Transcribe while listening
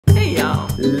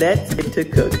Let's get to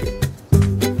cooking.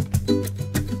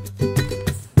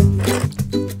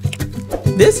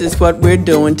 This is what we're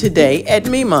doing today at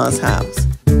Mima's house.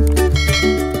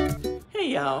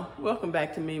 Hey y'all, welcome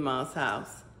back to Mima's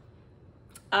house.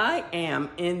 I am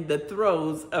in the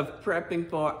throes of prepping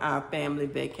for our family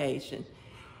vacation.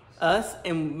 Us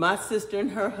and my sister and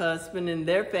her husband and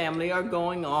their family are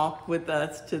going off with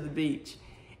us to the beach.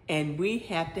 And we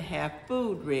have to have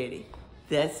food ready.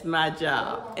 That's my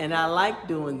job, and I like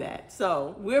doing that.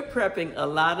 So we're prepping a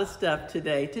lot of stuff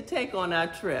today to take on our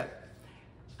trip.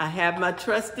 I have my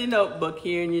trusty notebook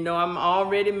here, and you know I'm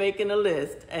already making a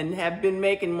list and have been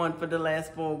making one for the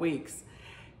last 4 weeks.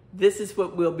 This is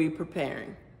what we'll be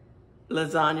preparing.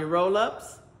 Lasagna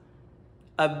roll-ups,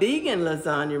 a vegan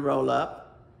lasagna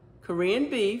roll-up, Korean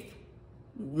beef,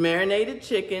 marinated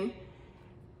chicken.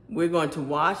 We're going to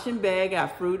wash and bag our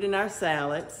fruit and our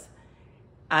salads.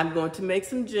 I'm going to make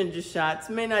some ginger shots.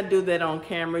 May not do that on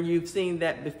camera. You've seen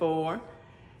that before.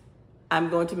 I'm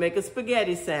going to make a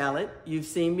spaghetti salad. You've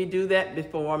seen me do that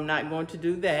before. I'm not going to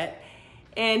do that.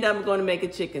 And I'm going to make a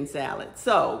chicken salad.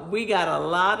 So we got a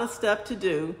lot of stuff to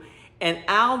do, and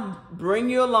I'll bring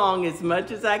you along as much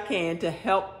as I can to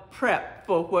help prep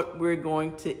for what we're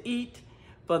going to eat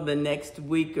for the next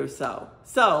week or so.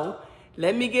 So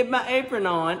let me get my apron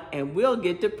on and we'll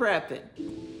get to prepping.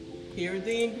 Here are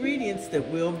the ingredients that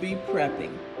we'll be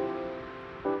prepping.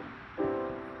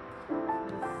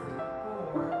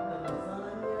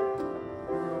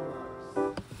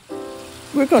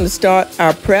 We're going to start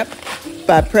our prep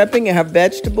by prepping our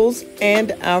vegetables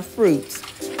and our fruits.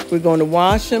 We're going to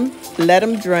wash them, let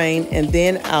them drain, and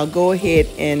then I'll go ahead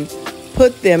and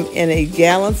put them in a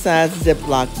gallon-sized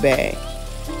Ziploc bag.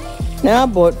 Now I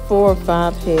bought 4 or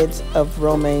 5 heads of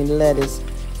romaine lettuce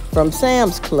from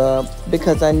Sam's Club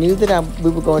because I knew that we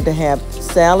were going to have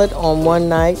salad on one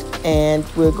night and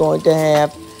we're going to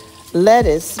have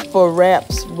lettuce for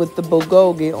wraps with the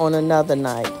bulgogi on another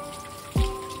night.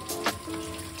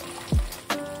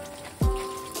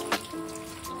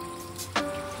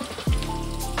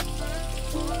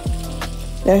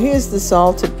 Now here's the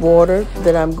salted water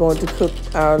that I'm going to cook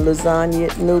our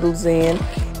lasagna noodles in,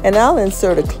 and I'll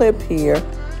insert a clip here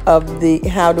of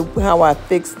how I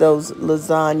fix those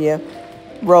lasagna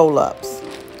roll-ups.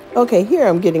 Okay, here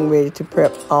I'm getting ready to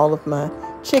prep all of my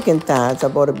chicken thighs. I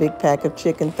bought a big pack of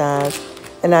chicken thighs,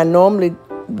 and I normally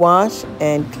wash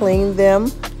and clean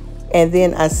them, and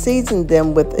then I season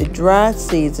them with a dry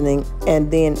seasoning and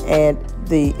then add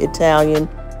the Italian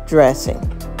dressing.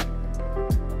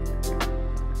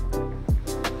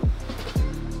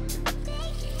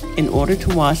 In order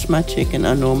to wash my chicken,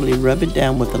 I normally rub it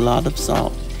down with a lot of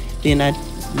salt. Then I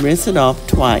rinse it off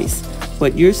twice.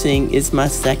 What you're seeing is my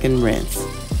second rinse.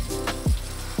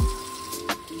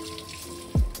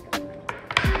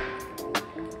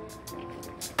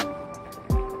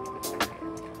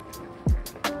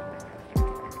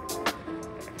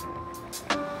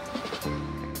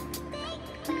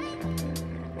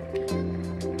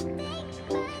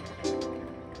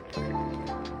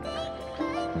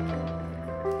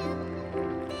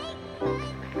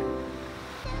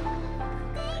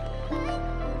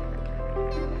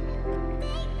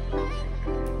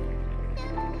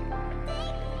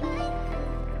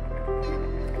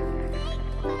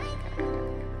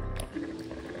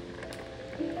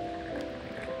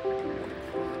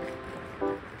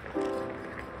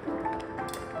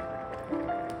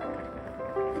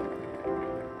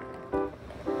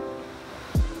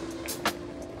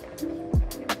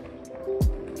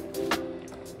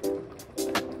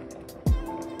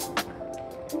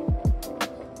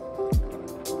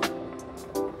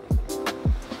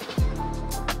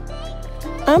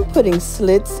 I'm putting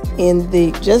slits in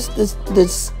the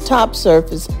top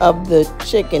surface of the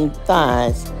chicken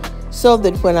thighs so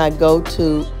that when I go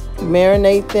to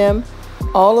marinate them,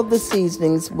 all of the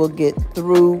seasonings will get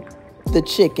through the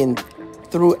chicken,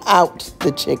 throughout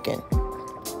the chicken.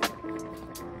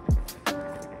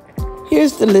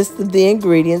 Here's the list of the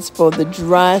ingredients for the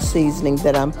dry seasoning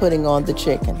that I'm putting on the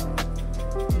chicken.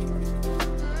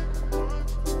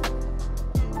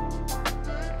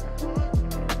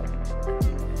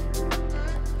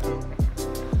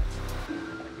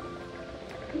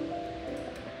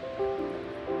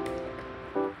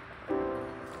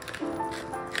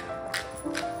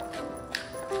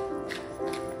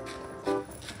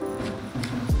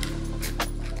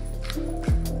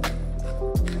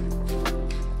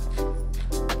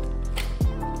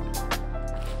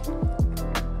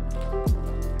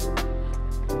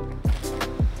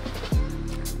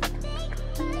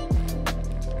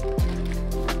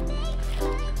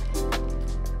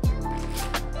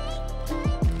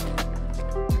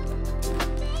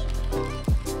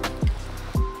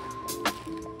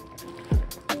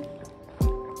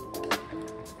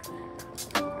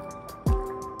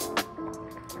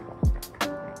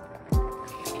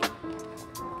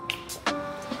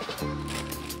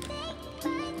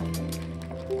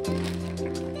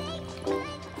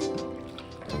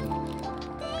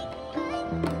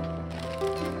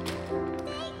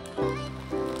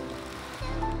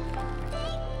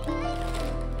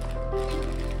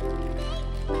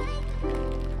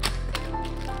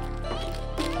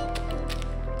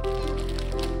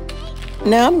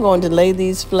 Now I'm going to lay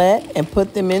these flat and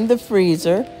put them in the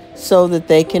freezer so that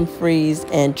they can freeze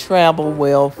and travel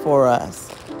well for us.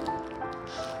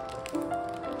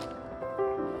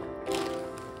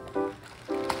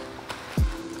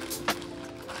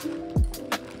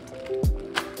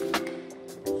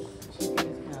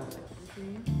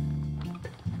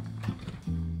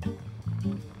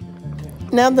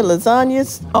 Now the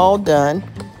lasagna's all done.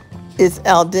 It's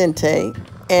al dente,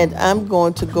 and I'm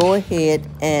going to go ahead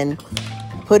and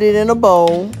put it in a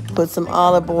bowl, put some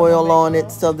olive oil on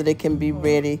it so that it can be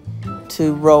ready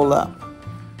to roll up.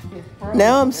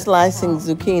 Now I'm slicing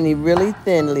zucchini really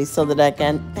thinly so that I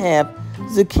can have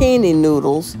zucchini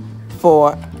noodles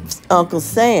for Uncle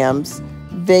Sam's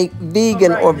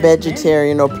vegan or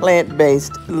vegetarian or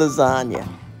plant-based lasagna.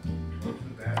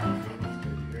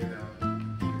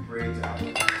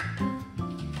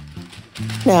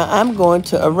 Now I'm going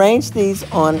to arrange these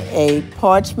on a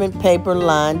parchment paper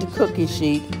lined cookie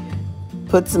sheet,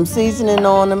 put some seasoning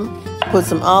on them, put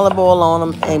some olive oil on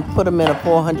them, and put them in a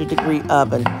 400-degree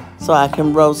oven so I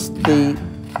can roast the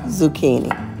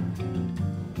zucchini.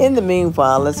 In the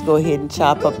meanwhile, let's go ahead and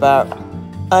chop up our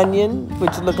onion,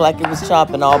 which looked like it was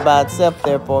chopping all by itself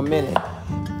there for a minute,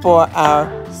 for our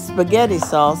spaghetti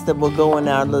sauce that will go in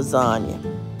our lasagna.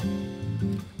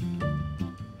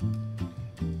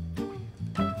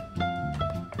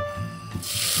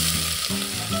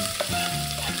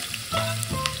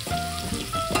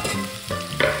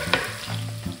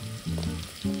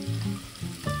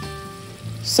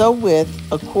 So with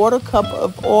a 1/4 cup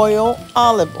of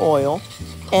olive oil,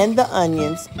 and the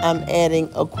onions, I'm adding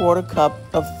a 1/4 cup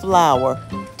of flour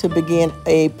to begin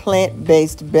a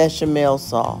plant-based bechamel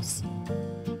sauce.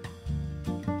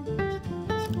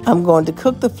 I'm going to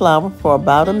cook the flour for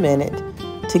about a minute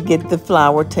to get the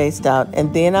flour taste out,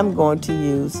 and then I'm going to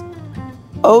use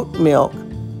oat milk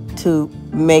to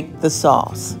make the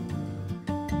sauce.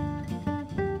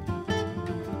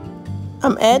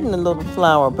 I'm adding a little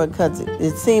flour because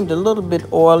it seemed a little bit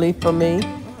oily for me.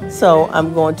 So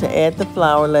I'm going to add the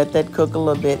flour, let that cook a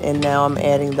little bit, and now I'm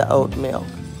adding the oat milk.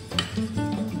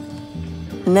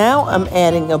 Now I'm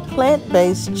adding a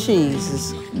plant-based cheese.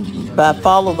 It's by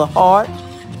Follow the Heart,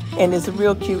 and it's a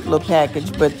real cute little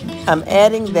package, but I'm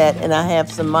adding that, and I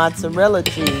have some mozzarella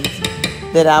cheese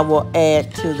that I will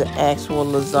add to the actual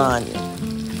lasagna.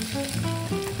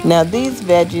 Now these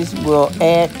veggies will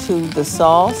add to the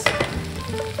sauce.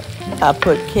 I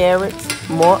put carrots,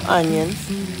 more onions,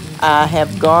 I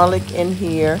have garlic in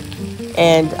here,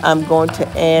 and I'm going to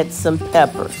add some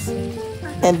peppers.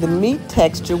 And the meat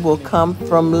texture will come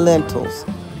from lentils,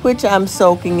 which I'm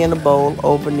soaking in a bowl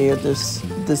over near the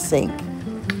sink.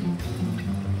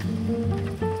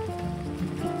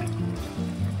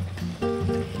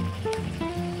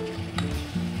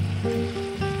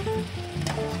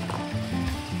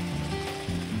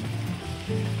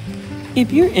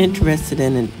 If you're interested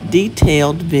in a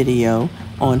detailed video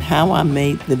on how I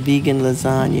made the vegan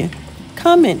lasagna,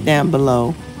 comment down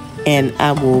below and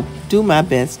I will do my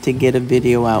best to get a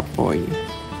video out for you.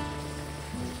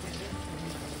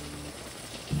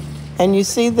 And you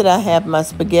see that I have my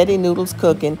spaghetti noodles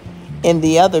cooking in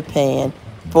the other pan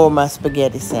for my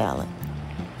spaghetti salad.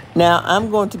 Now I'm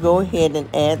going to go ahead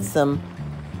and add some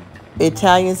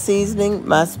Italian seasoning,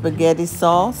 my spaghetti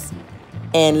sauce,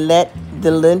 and let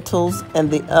the lentils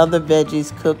and the other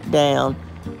veggies cook down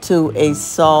to a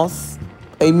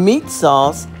meat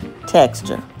sauce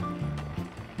texture.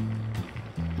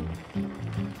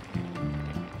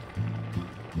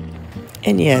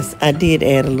 And yes, I did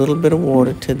add a little bit of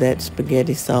water to that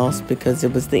spaghetti sauce because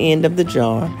it was the end of the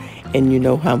jar, and you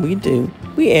know how we do.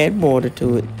 We add water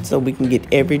to it so we can get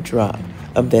every drop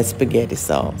of that spaghetti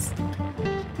sauce.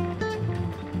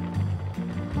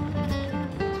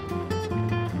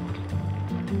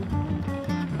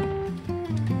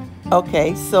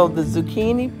 Okay, so the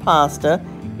zucchini pasta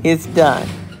is done.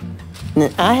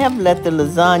 And I have let the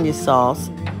lasagna sauce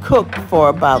cook for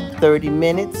about 30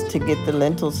 minutes to get the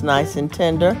lentils nice and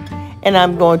tender. And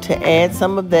I'm going to add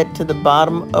some of that to the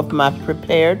bottom of my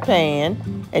prepared pan.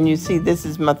 And you see this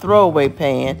is my throwaway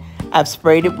pan. I've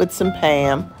sprayed it with some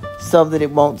Pam so that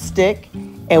it won't stick.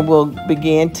 And we'll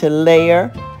begin to layer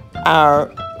our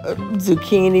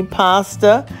zucchini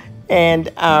pasta and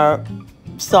our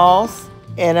sauce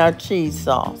and our cheese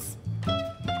sauce.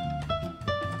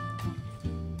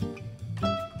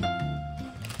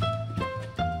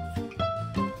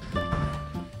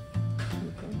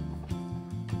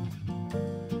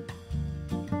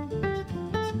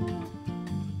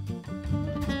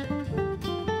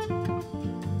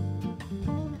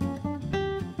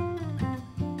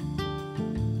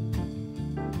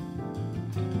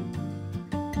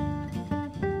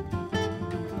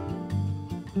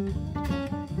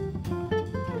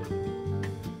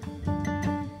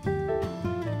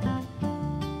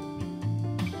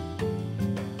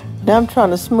 Now I'm trying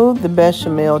to smooth the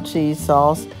bechamel cheese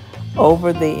sauce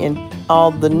over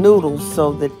all the noodles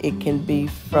so that it can be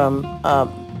from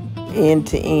end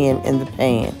to end in the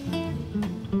pan.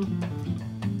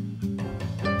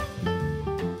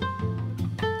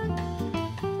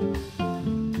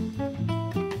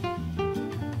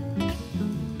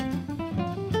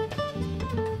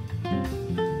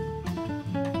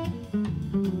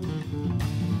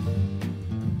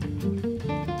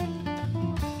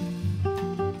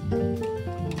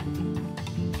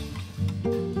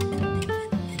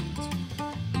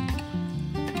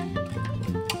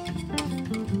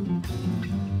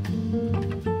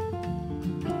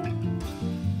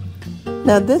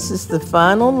 Now this is the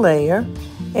final layer,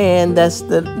 and that's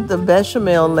the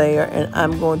bechamel layer, and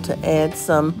I'm going to add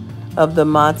some of the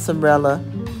mozzarella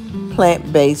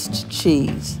plant-based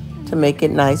cheese to make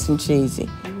it nice and cheesy.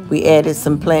 We added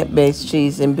some plant-based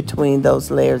cheese in between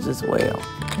those layers as well.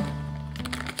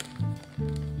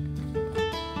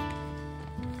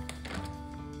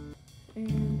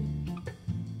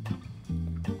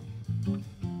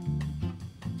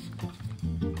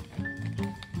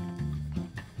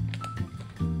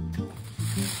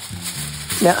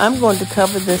 Now I'm going to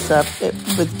cover this up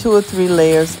with 2 or 3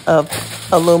 layers of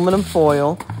aluminum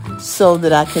foil so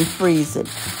that I can freeze it.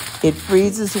 It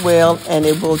freezes well and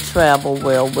it will travel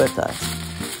well with us.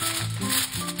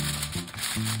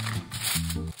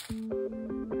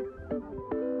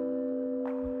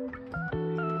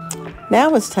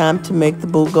 Now it's time to make the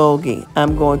bulgogi.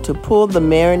 I'm going to pull the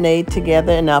marinade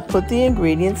together and I'll put the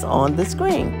ingredients on the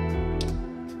screen.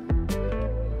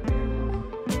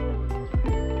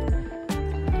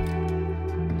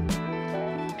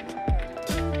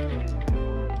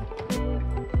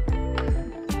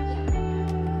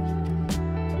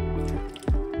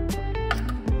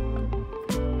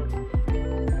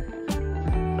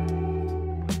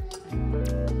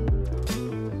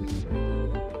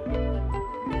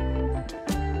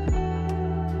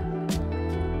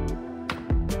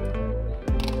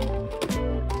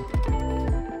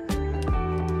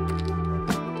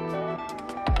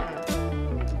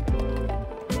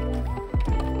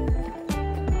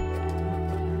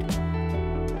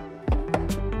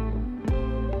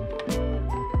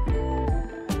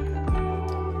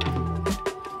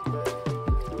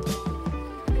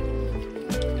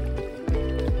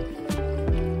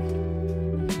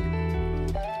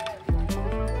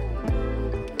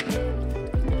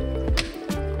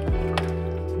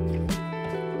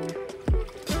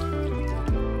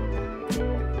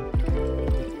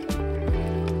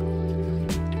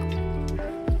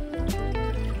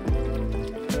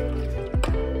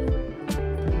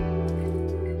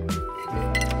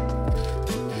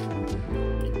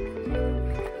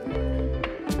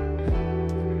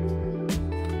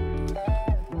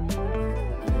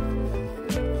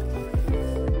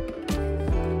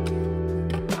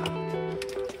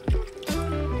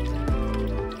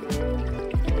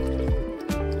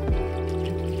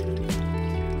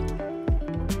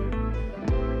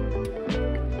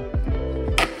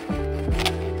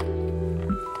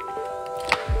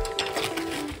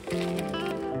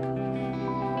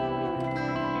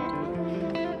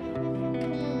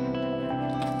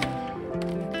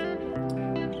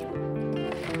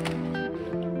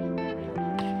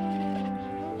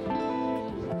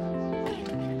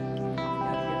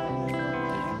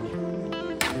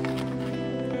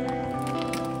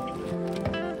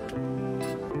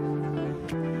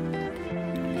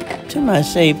 To my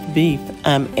shaved beef,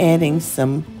 I'm adding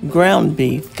some ground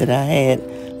beef that I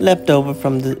had left over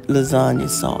from the lasagna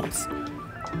sauce.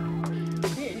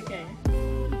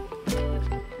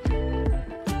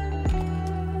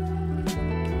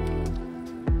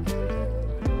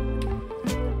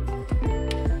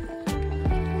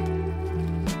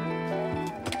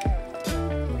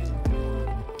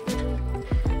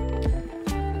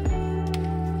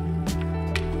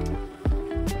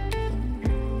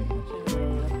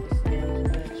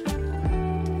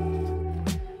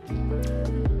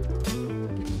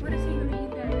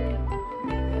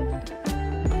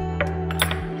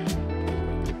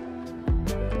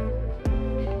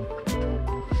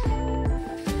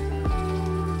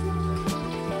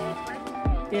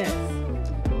 Yes.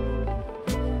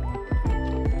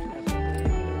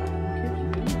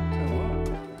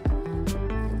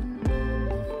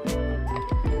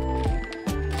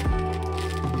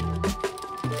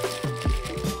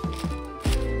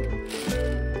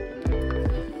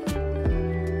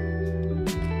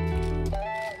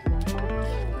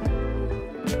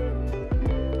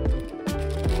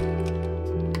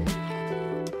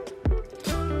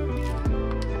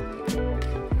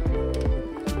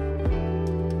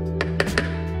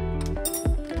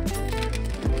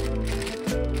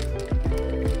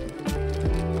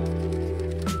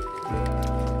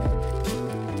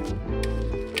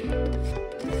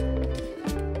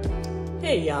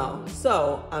 y'all,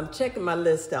 so I'm checking my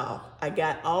list off. I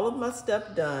got all of my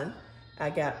stuff done. I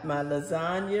got my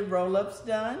lasagna roll-ups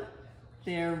done.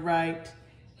 They're right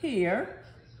here.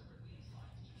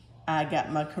 I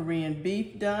got my Korean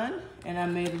beef done, and I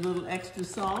made a little extra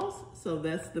sauce, so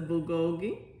that's the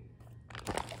bulgogi.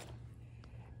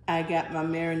 I got my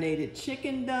marinated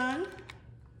chicken done.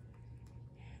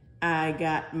 I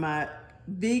got my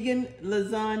vegan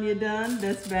lasagna done,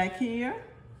 that's back here.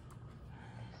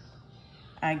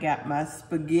 I got my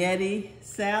spaghetti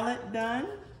salad done.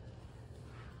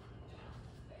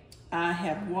 I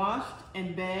have washed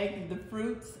and bagged the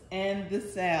fruits and the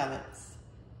salads.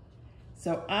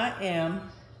 So I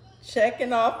am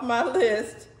checking off my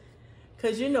list,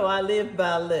 because you know I live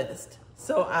by list.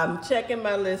 So I'm checking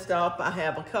my list off. I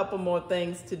have a couple more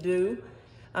things to do.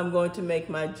 I'm going to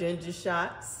make my ginger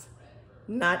shots,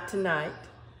 not tonight,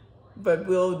 but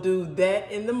we'll do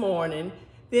that in the morning.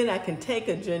 Then I can take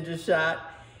a ginger shot,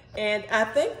 and I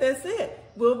think that's it.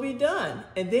 We'll be done.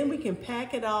 And then we can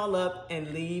pack it all up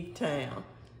and leave town.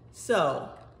 So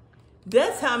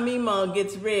that's how Meemaw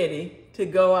gets ready to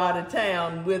go out of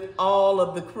town with all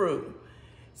of the crew.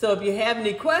 So if you have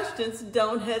any questions,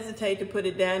 don't hesitate to put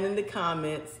it down in the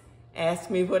comments. Ask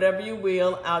me whatever you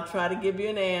will. I'll try to give you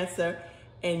an answer,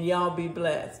 and y'all be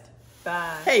blessed.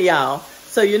 Bye. Hey y'all,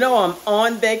 so you know I'm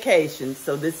on vacation,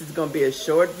 so this is gonna be a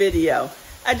short video.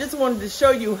 I just wanted to show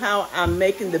you how I'm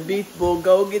making the beef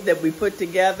bulgogi that we put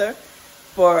together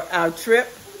for our trip.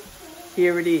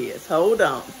 Here it is, hold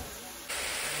on.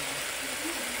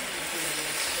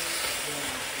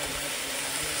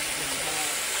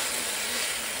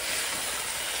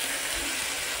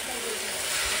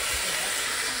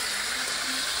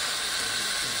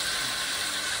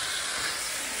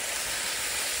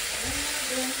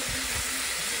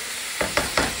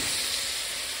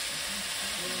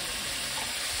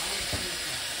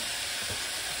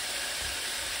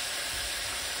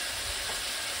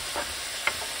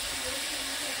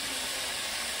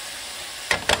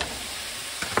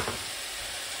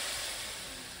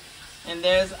 And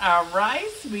there's our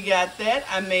rice. We got that.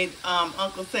 I made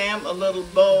Uncle Sam a little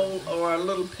bowl or a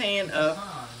little pan of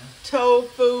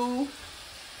tofu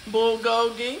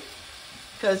bulgogi,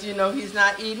 because you know he's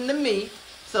not eating the meat.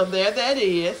 So there that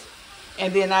is.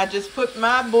 And then I just put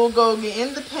my bulgogi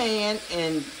in the pan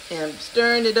and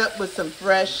stirring it up with some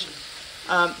fresh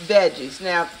veggies.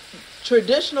 Now,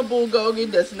 traditional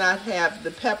bulgogi does not have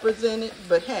the peppers in it,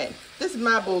 but hey, this is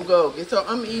my bulgogi. So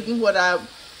I'm eating what I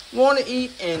want to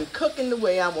eat and cooking the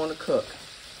way I want to cook.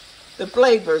 The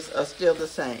flavors are still the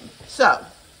same. So,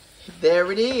 there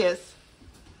it is.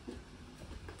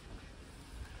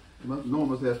 Norm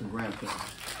must have some grandparents.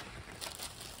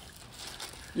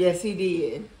 Yes, he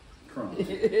did. Crumbs.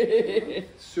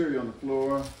 Cereal on the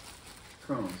floor.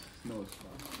 Crumbs. No, it's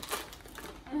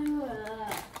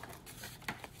not.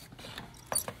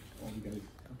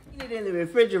 Put it in the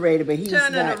refrigerator, but he's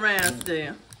Turn not. it around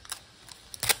still,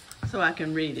 so I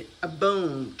can read it. A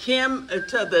boom. Kim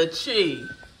to the chi.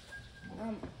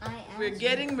 We're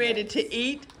getting ready to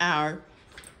eat our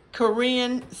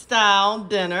Korean style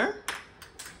dinner.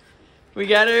 We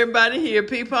got everybody here.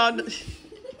 People,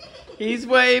 he's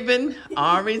waving.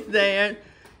 Ari's there.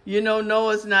 You know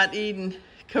Noah's not eating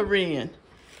Korean.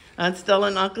 Aunt Stella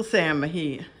and Uncle Sam are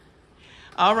here.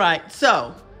 All right,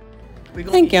 so.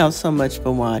 Thank y'all so much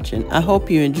for watching. I hope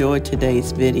you enjoyed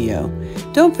today's video.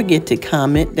 Don't forget to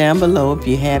comment down below if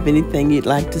you have anything you'd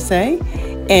like to say.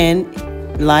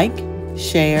 And like,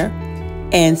 share,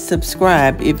 and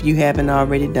subscribe if you haven't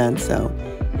already done so.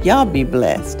 Y'all be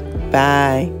blessed.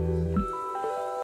 Bye.